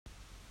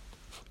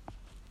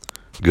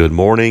Good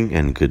morning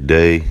and good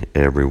day,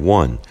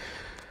 everyone.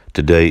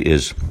 Today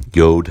is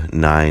Yod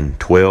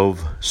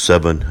 912,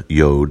 7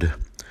 Yod,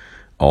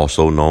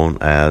 also known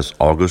as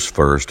August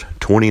 1st,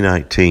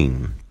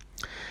 2019.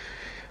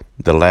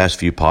 The last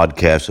few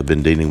podcasts have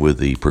been dealing with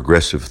the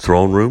progressive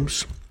throne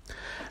rooms.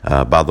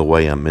 By the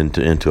way, I'm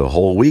into a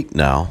whole week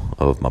now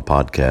of my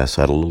podcast.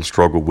 I had a little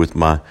struggle with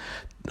my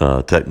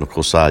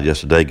technical side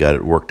yesterday, got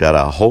it worked out,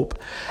 I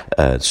hope.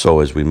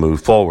 So as we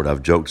move forward,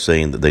 I've joked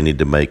saying that they need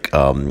to make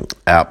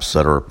apps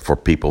that are for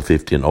people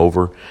 50 and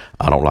over.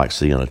 I don't like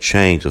seeing a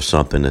change of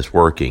something that's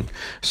working.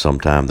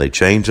 Sometimes they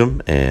change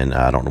them, and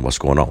I don't know what's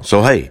going on.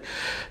 So, hey,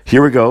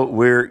 here we go.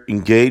 We're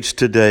engaged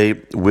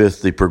today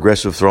with the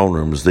progressive throne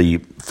rooms. The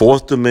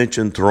fourth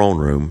dimension throne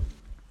room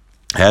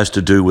has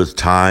to do with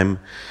time,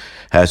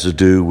 has to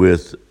do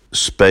with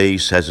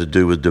space, has to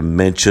do with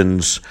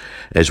dimensions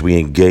as we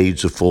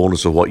engage the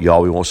fullness of what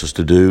Yahweh wants us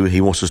to do.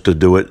 He wants us to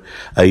do it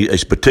a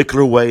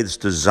particular way that's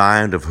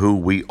designed of who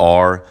we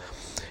are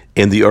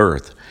in the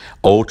earth.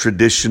 Old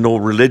traditional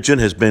religion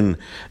has been,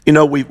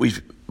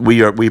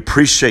 we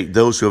appreciate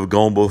those who have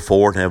gone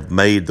before and have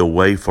made the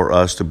way for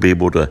us to be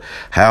able to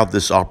have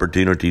this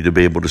opportunity to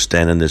be able to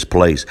stand in this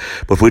place.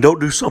 But if we don't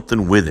do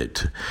something with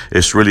it,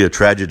 it's really a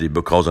tragedy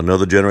because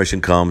another generation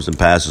comes and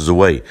passes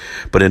away.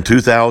 But in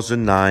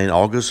 2009,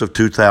 August of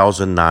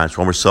 2009, so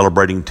when we're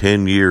celebrating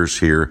 10 years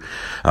here,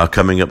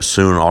 coming up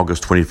soon,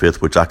 August 25th,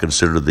 which I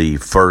consider the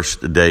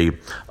first day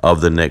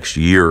of the next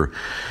year,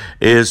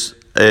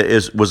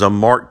 was a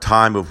marked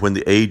time of when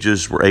the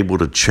ages were able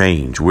to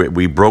change.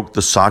 We broke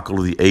the cycle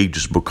of the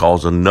ages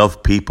because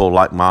enough people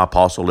like my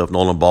apostle, Lev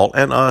Nolan Ball,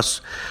 and us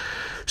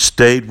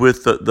stayed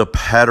with the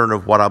pattern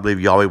of what I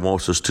believe Yahweh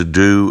wants us to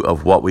do,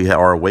 of what we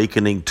are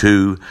awakening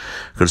to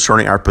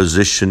concerning our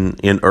position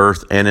in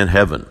earth and in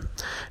heaven.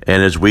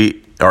 And as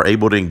we are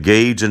able to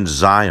engage in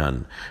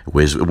Zion,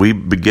 we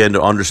begin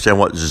to understand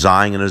what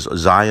Zion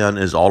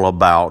is all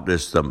about.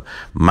 It's the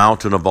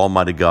mountain of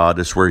Almighty God.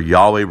 It's where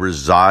Yahweh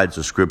resides,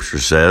 the scripture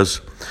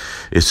says.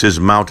 It's His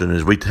mountain.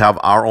 As we have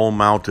our own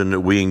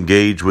mountain, we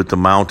engage with the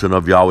mountain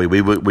of Yahweh.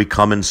 We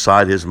come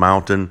inside His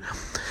mountain.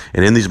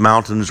 And in these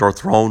mountains are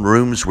throne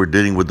rooms. We're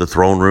dealing with the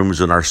throne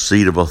rooms and our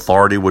seat of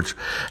authority, which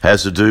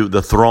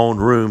the throne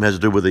room has to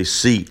do with a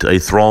seat, a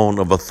throne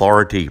of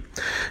authority,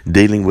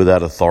 dealing with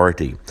that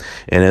authority.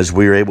 And as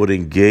we're able to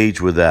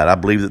engage with that, I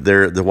believe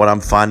that what I'm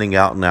finding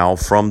out now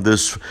from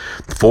this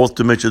fourth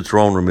dimension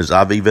throne room is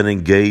I've even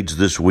engaged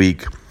this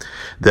week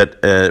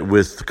that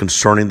with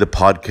concerning the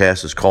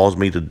podcast has caused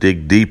me to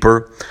dig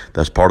deeper.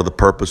 That's part of the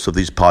purpose of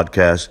these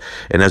podcasts.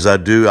 And as I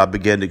do, I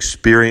begin to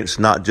experience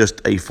not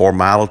just a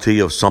formality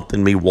of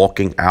something me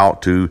walking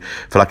out to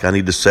feel like I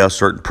need to say a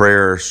certain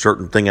prayer, a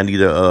certain thing I need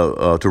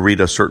to read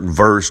a certain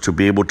verse to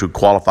be able to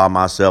qualify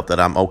myself that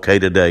I'm okay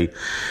today.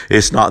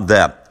 It's not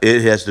that.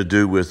 It has to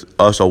do with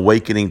us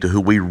awakening to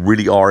who we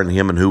really are in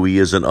Him and who He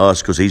is in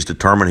us, because He's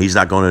determined He's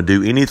not going to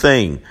do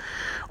anything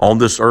on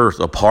this earth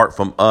apart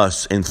from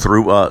us and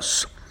through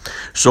us.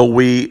 So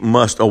we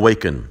must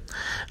awaken.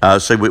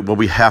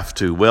 We have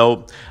to.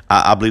 Well,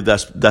 I believe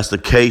that's the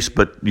case,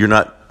 but you're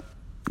not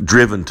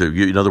driven to.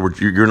 In other words,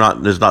 you're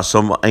not. There's not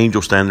some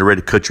angel standing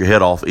ready to cut your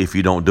head off if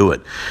you don't do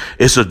it.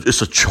 It's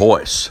a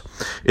choice.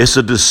 It's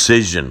a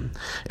decision.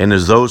 And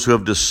as those who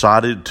have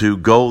decided to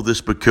go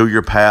this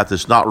peculiar path,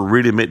 it's not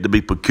really meant to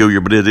be peculiar,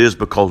 but it is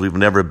because we've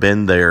never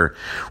been there.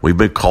 We've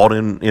been caught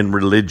in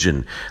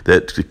religion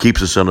that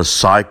keeps us in a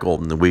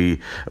cycle. And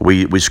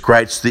we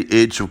scratch the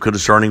itch of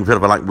concerning,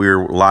 like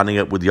we're lining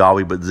up with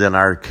Yahweh, but then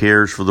our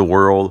cares for the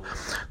world,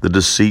 the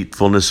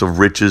deceitfulness of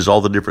riches,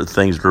 all the different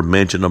things that are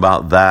mentioned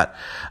about that,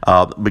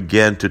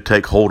 begin to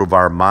take hold of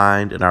our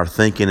mind and our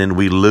thinking, and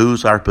we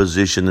lose our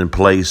position and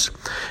place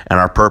and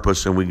our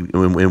purpose, and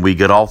we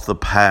get off the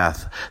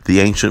path, the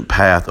ancient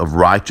path of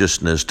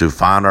righteousness, to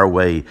find our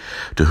way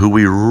to who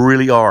we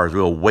really are, as we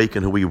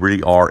awaken who we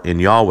really are in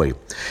Yahweh.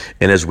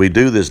 And as we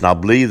do this, and I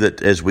believe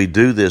that as we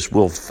do this,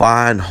 we'll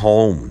find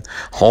home.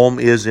 Home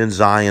is in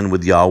Zion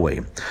with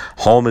Yahweh.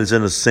 Home is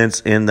in a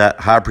sense in that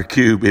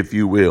hypercube, if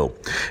you will,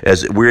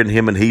 as we're in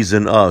Him and He's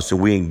in us, and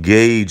we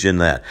engage in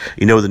that.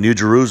 The New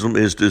Jerusalem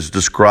is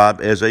described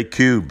as a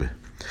cube,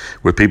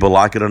 whether people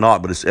like it or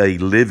not, but it's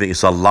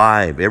it's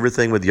alive.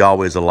 Everything with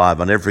Yahweh is alive.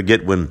 I'll never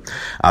forget when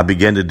I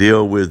began to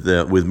deal with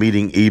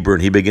meeting Eber,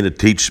 and he began to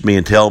teach me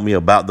and tell me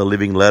about the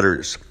living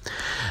letters,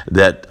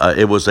 that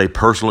it was a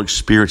personal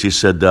experience. He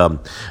said,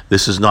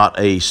 this is not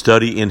a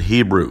study in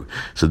Hebrew.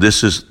 So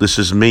this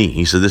is me.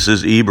 He said, this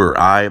is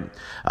Eber.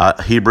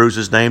 Hebrews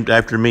is named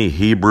after me,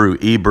 Hebrew,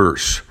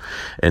 Ebers.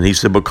 And he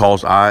said,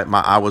 because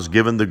I was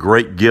given the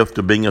great gift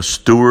of being a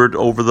steward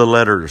over the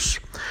letters.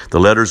 The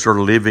letters are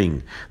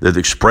living. They're the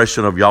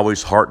expression of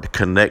Yahweh's heart to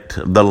connect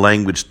the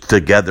language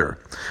together,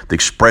 the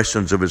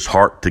expressions of His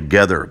heart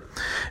together.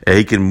 And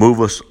He can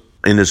move us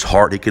in his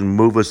heart. He can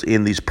move us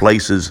in these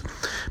places.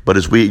 But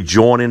as we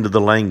join into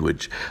the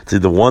language, see,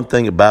 the one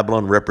thing that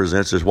Babylon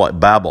represents is what?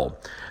 Babel.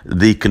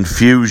 The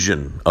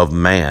confusion of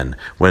man.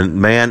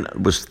 When man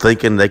was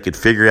thinking they could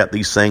figure out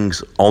these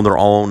things on their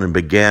own and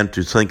began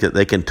to think that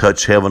they can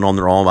touch heaven on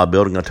their own by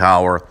building a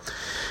tower,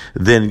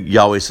 then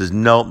Yahweh says,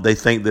 no, they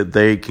think that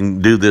they can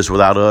do this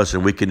without us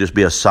and we can just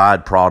be a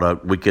side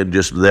product. We can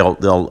just,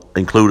 they'll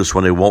include us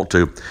when they want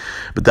to.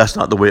 But that's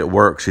not the way it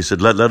works. He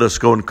said, let us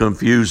go and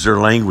confuse their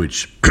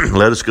language.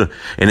 Let us go.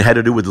 And it had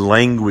to do with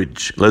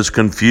language. Let us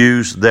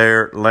confuse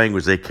their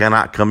language. They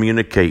cannot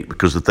communicate,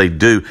 because if they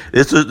do,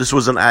 this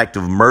was an act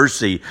of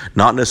mercy,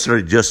 not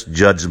necessarily just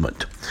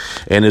judgment.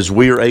 And as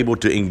we are able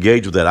to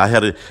engage with that, I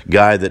had a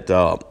guy that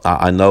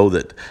I know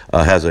that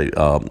has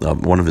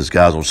one of his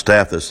guys on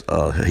staff that's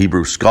a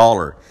Hebrew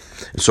scholar.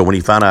 So when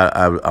he found out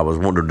I was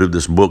wanting to do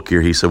this book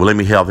here, he said, well, let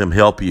me help him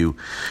help you.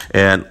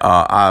 And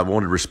I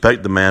wanted to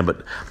respect the man,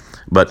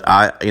 but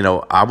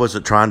I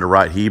wasn't trying to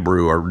write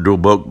Hebrew or do a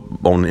book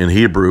in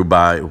Hebrew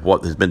by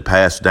what has been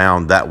passed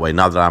down that way.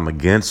 Not that I'm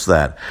against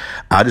that.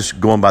 I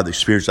just going by the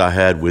experience I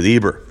had with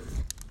Eber.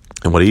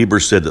 And what Eber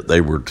said that they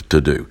were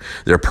to do.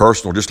 They're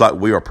personal, just like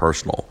we are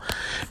personal.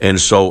 And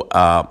so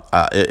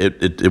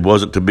it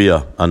wasn't to be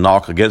a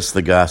knock against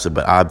the guy. I said,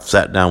 but I've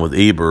sat down with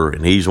Eber,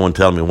 and he's the one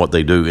telling me what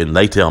they do, and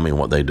they tell me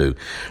what they do.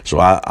 So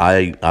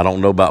I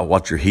don't know about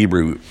what your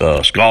Hebrew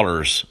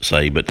scholars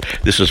say, but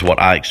this is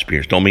what I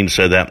experienced. Don't mean to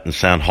say that and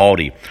sound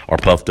haughty or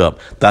puffed up.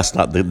 That's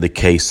not the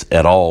case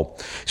at all.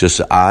 It's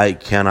just I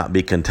cannot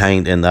be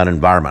contained in that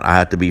environment. I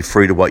have to be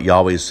free to what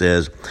Yahweh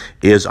says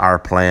is our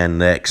plan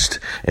next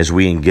as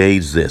we engage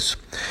this.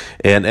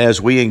 And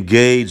as we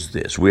engage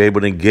this, we're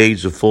able to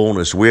engage the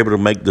fullness. We're able to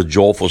make the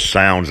joyful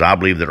sounds, I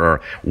believe, that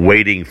are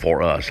waiting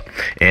for us.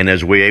 And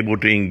as we're able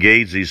to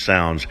engage these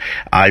sounds,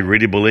 I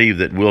really believe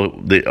that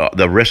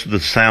the rest of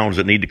the sounds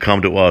that need to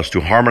come to us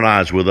to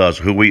harmonize with us,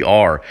 who we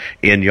are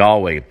in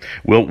Yahweh,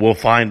 will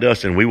find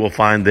us and we will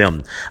find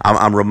them.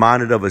 I'm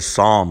reminded of a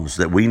Psalms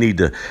that we need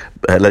to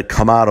let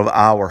come out of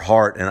our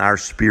heart and our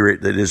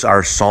spirit, that is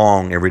our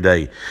song every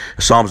day.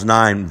 Psalms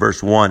 9,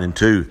 verse 1 and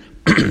 2.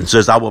 It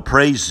says, I will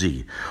praise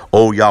thee,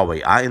 O Yahweh.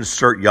 I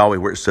insert Yahweh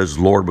where it says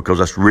Lord, because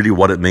that's really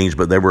what it means,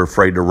 but they were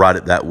afraid to write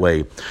it that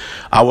way.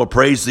 I will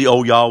praise thee,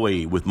 O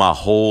Yahweh, with my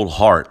whole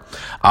heart.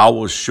 I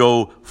will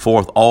show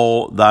forth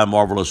all thy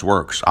marvelous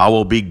works. I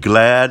will be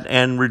glad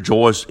and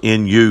rejoice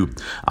in you.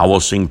 I will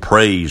sing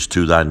praise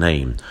to thy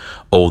name,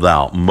 O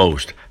thou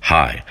most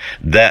high.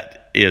 That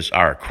is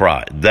our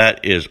cry.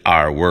 That is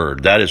our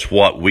word. That is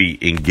what we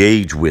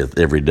engage with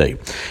every day.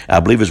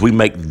 I believe as we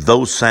make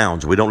those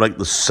sounds, we don't make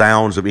the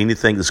sounds of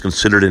anything that's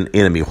considered an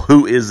enemy.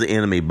 Who is the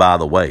enemy, by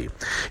the way?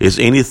 It's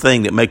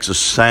anything that makes a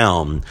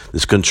sound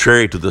that's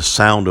contrary to the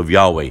sound of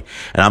Yahweh.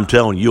 And I'm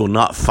telling you, you'll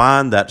not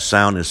find that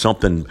sound in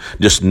something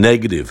just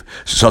negative,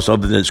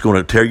 something that's going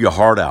to tear your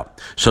heart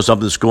out, something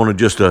that's going to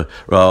just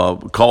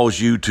cause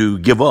you to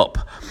give up,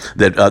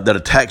 that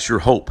attacks your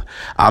hope.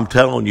 I'm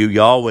telling you,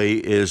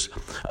 Yahweh is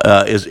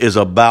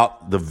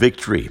about the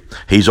victory.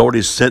 He's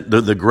already sent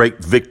the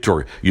great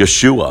victor,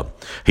 Yeshua.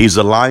 He's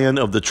the Lion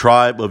of the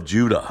tribe of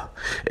Judah.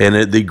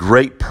 And the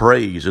great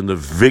praise and the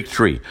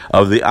victory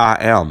of the I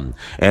Am.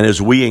 And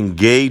as we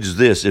engage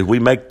this, as we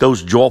make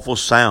those joyful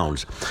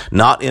sounds,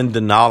 not in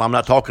denial, I'm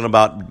not talking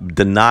about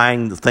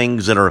denying the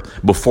things that are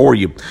before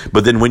you,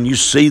 but then when you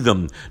see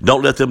them,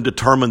 don't let them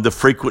determine the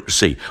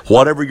frequency.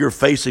 Whatever you're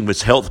facing, if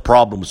it's health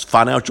problems,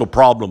 financial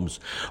problems,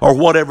 or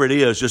whatever it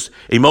is, just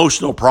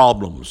emotional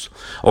problems,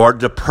 or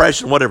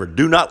depression, whatever,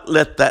 do not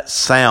let that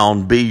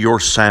sound be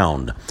your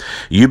sound.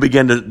 You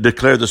begin to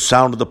declare the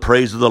sound of the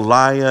praise of the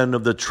Lion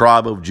of the tribe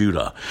of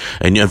Judah.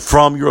 And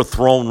from your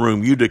throne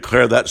room, you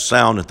declare that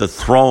sound that the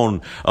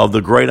throne of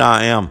the great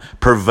I Am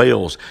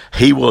prevails.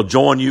 He will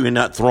join you in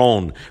that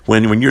throne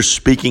when you're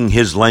speaking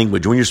his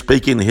language. When you're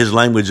speaking his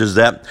language is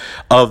that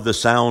of the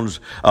sounds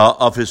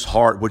of his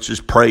heart, which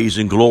is praise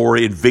and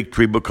glory and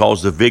victory,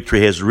 because the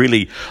victory has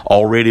really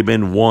already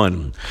been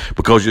won.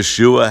 Because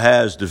Yeshua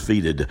has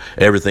defeated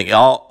everything.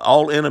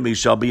 All enemies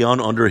shall be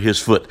under his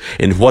foot.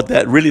 And what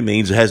that really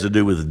means, it has to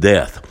do with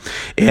death.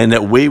 And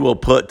that we will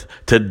put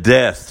to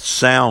death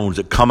sounds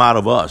that come out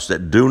of us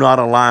that do not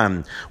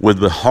align with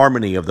the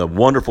harmony of the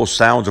wonderful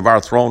sounds of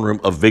our throne room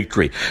of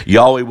victory.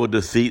 Yahweh will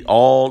defeat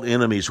all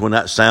enemies when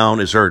that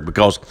sound is heard,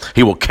 because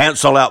he will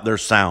cancel out their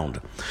sound.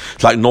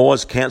 It's like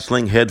noise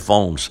canceling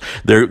headphones.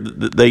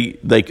 They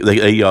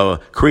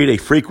create a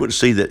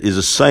frequency that is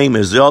the same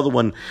as the other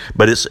one,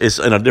 but it's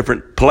in a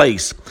different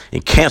place.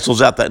 It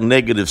cancels out that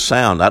negative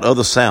sound, that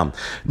other sound.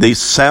 The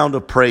sound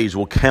of praise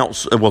will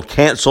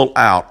cancel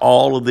out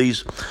all of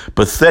these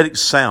pathetic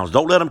sounds.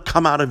 Don't let them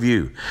come out of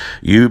you.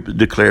 You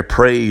declare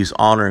praise,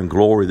 honor, and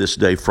glory this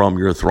day from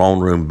your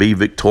throne room. Be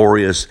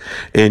victorious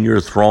in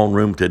your throne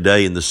room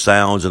today, and the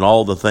sounds and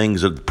all the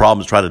things that the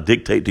problems try to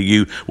dictate to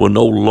you will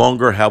no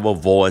longer have a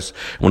voice,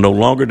 will no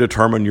longer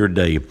determine your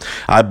day.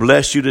 I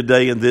bless you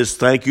today in this.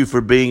 Thank you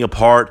for being a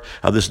part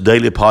of this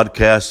daily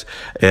podcast,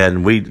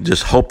 and we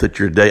just hope that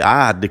your day,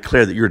 I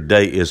declare that your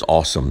day is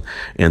awesome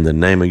in the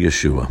name of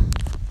Yeshua.